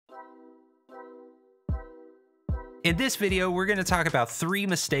In this video, we're going to talk about 3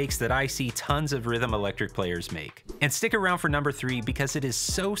 mistakes that I see tons of rhythm electric players make. And stick around for number 3 because it is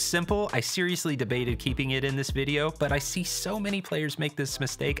so simple. I seriously debated keeping it in this video, but I see so many players make this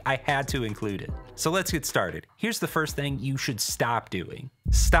mistake, I had to include it. So let's get started. Here's the first thing you should stop doing.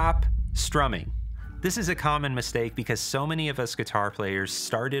 Stop strumming. This is a common mistake because so many of us guitar players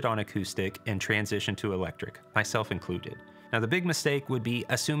started on acoustic and transitioned to electric, myself included. Now, the big mistake would be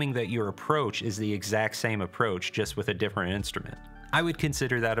assuming that your approach is the exact same approach, just with a different instrument. I would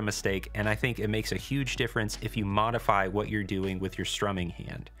consider that a mistake, and I think it makes a huge difference if you modify what you're doing with your strumming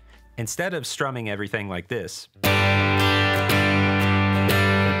hand. Instead of strumming everything like this,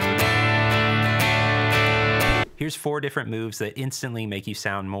 here's 4 different moves that instantly make you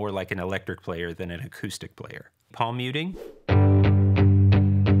sound more like an electric player than an acoustic player. Palm muting,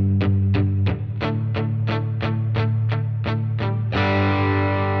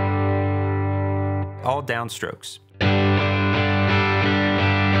 all downstrokes.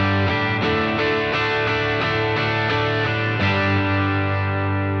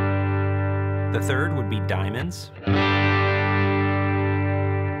 The third would be diamonds.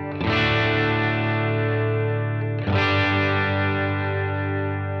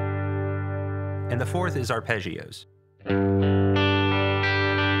 And the fourth is arpeggios.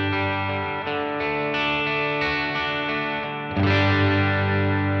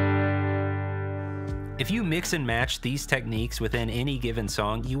 If you mix and match these techniques within any given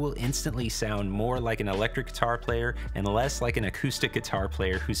song, you will instantly sound more like an electric guitar player and less like an acoustic guitar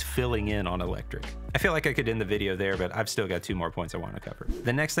player who's filling in on electric. I feel like I could end the video there, but I've still got 2 more points I want to cover.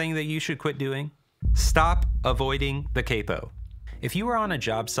 The next thing that you should quit doing, stop avoiding the capo. If you were on a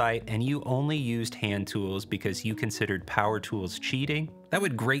job site and you only used hand tools because you considered power tools cheating, that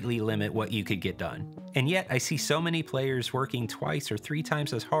would greatly limit what you could get done. And yet I see so many players working 2 or 3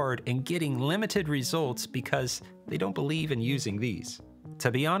 times as hard and getting limited results because they don't believe in using these. To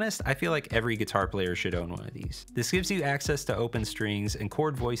be honest, I feel like every guitar player should own one of these. This gives you access to open strings and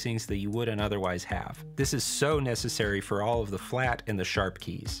chord voicings that you wouldn't otherwise have. This is so necessary for all of the flat and the sharp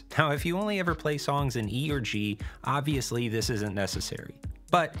keys. Now, if you only ever play songs in E or G, obviously this isn't necessary.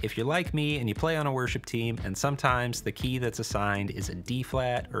 But if you're like me and you play on a worship team and sometimes the key that's assigned is a D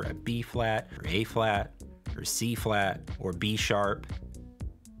flat or a B flat or A flat or C flat or B sharp,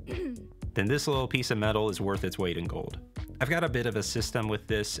 then this little piece of metal is worth its weight in gold. I've got a bit of a system with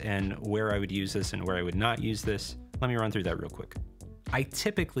this and where I would use this and where I would not use this. Let me run through that real quick. I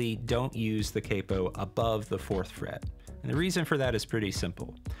typically don't use the capo above the 4th fret. And the reason for that is pretty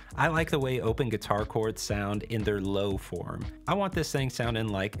simple. I like the way open guitar chords sound in their low form. I want this thing sounding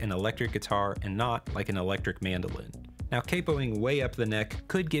like an electric guitar and not like an electric mandolin. Now, capoing way up the neck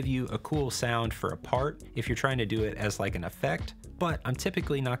could give you a cool sound for a part if you're trying to do it as like an effect, but I'm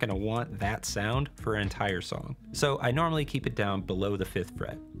typically not going to want that sound for an entire song. So I normally keep it down below the 5th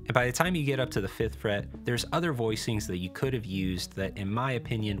fret. And by the time you get up to the 5th fret, there's other voicings that you could have used that, in my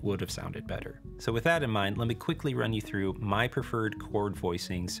opinion, would have sounded better. So with that in mind, let me quickly run you through my preferred chord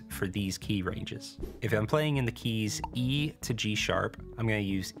voicings for these key ranges. If I'm playing in the keys E to G sharp, I'm going to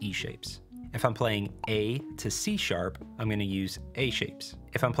use E shapes. If I'm playing A to C sharp, I'm going to use A shapes.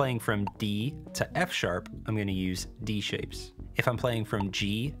 If I'm playing from D to F sharp, I'm going to use D shapes. If I'm playing from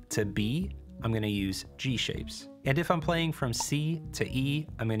G to B, I'm going to use G shapes. And if I'm playing from C to E,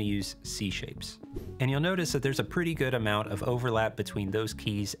 I'm going to use C shapes. And you'll notice that there's a pretty good amount of overlap between those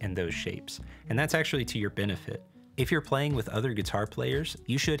keys and those shapes. And that's actually to your benefit. If you're playing with other guitar players,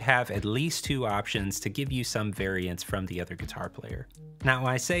 you should have at least 2 options to give you some variance from the other guitar player. Now,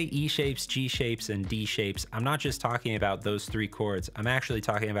 when I say E shapes, G shapes, and D shapes, I'm not just talking about those 3 chords. I'm actually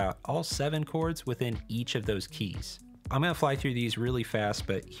talking about all 7 chords within each of those keys. I'm going to fly through these really fast,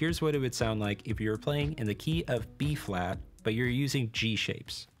 but here's what it would sound like if you were playing in the key of B flat, but you're using G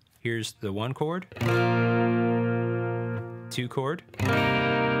shapes. Here's the 1 chord, 2 chord,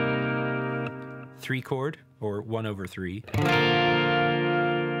 3 chord, or 1 over 3,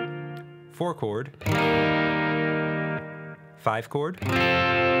 4 chord, 5 chord,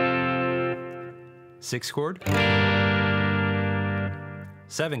 6 chord,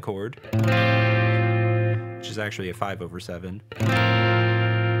 7 chord, which is actually a 5 over 7,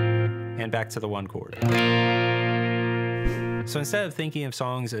 and back to the 1 chord. So instead of thinking of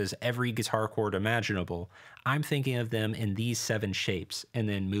songs as every guitar chord imaginable, I'm thinking of them in these 7 shapes and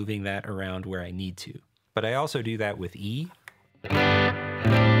then moving that around where I need to. But I also do that with E, and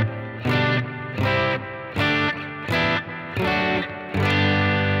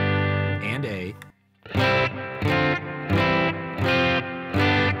A,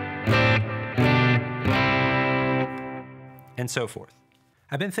 and so forth.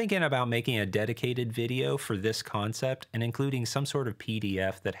 I've been thinking about making a dedicated video for this concept and including some sort of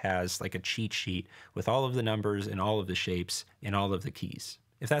PDF that has like a cheat sheet with all of the numbers and all of the shapes and all of the keys.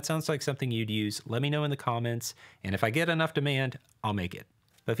 If that sounds like something you'd use, let me know in the comments, and if I get enough demand, I'll make it.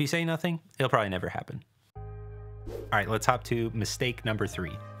 But if you say nothing, it'll probably never happen. All right, let's hop to mistake number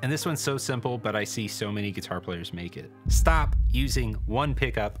 3. And this one's so simple, but I see so many guitar players make it. Stop using one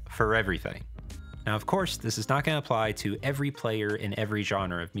pickup for everything. Now, of course, this is not going to apply to every player in every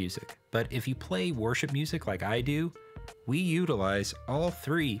genre of music, but if you play worship music like I do, we utilize all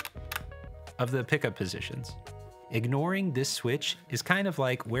 3 of the pickup positions. Ignoring this switch is kind of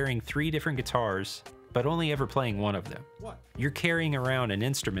like wearing 3 different guitars, but only ever playing one of them. What? You're carrying around an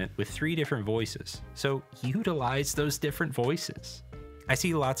instrument with 3 different voices, so utilize those different voices. I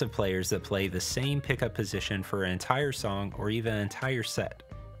see lots of players that play the same pickup position for an entire song or even an entire set.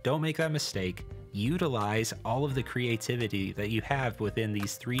 Don't make that mistake. Utilize all of the creativity that you have within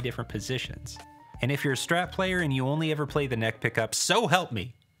these 3 different positions. And if you're a Strat player and you only ever play the neck pickup, so help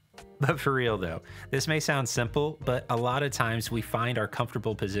me. But for real though, this may sound simple, but a lot of times we find our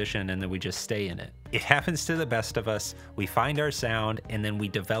comfortable position and then we just stay in it. It happens to the best of us. We find our sound and then we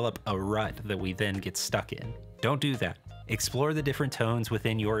develop a rut that we then get stuck in. Don't do that. Explore the different tones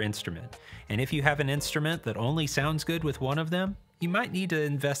within your instrument. And if you have an instrument that only sounds good with one of them, you might need to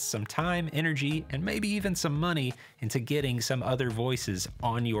invest some time, energy, and maybe even some money into getting some other voices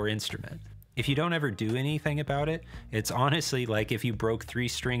on your instrument. If you don't ever do anything about it, it's honestly like if you broke 3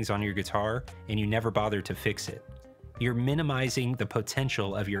 strings on your guitar and you never bothered to fix it. You're minimizing the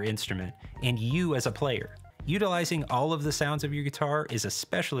potential of your instrument and you as a player. Utilizing all of the sounds of your guitar is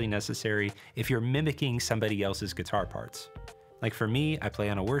especially necessary if you're mimicking somebody else's guitar parts. Like for me, I play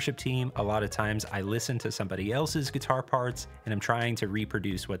on a worship team. A lot of times I listen to somebody else's guitar parts and I'm trying to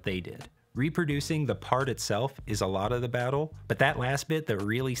reproduce what they did. Reproducing the part itself is a lot of the battle, but that last bit that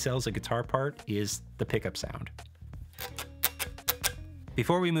really sells a guitar part is the pickup sound.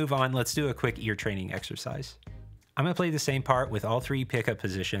 Before we move on, let's do a quick ear training exercise. I'm gonna play the same part with all 3 pickup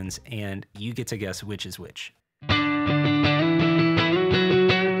positions and you get to guess which is which.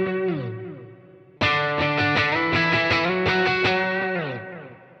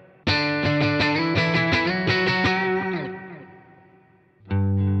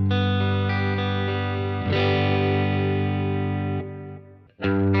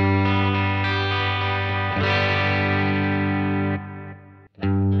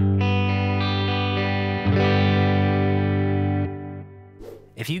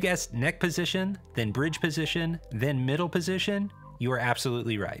 If you guessed neck position, then bridge position, then middle position, you are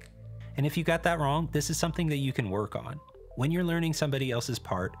absolutely right. And if you got that wrong, this is something that you can work on. When you're learning somebody else's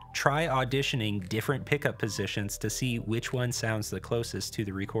part, try auditioning different pickup positions to see which one sounds the closest to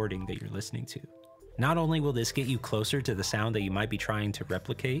the recording that you're listening to. Not only will this get you closer to the sound that you might be trying to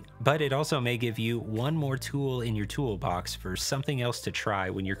replicate, but it also may give you one more tool in your toolbox for something else to try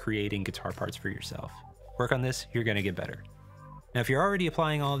when you're creating guitar parts for yourself. Work on this, you're gonna get better. Now, if you're already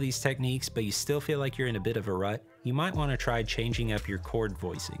applying all of these techniques, but you still feel like you're in a bit of a rut, you might want to try changing up your chord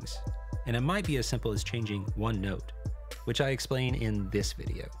voicings. And it might be as simple as changing one note, which I explain in this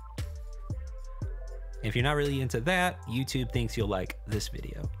video. If you're not really into that, YouTube thinks you'll like this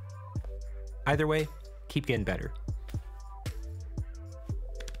video. Either way, keep getting better.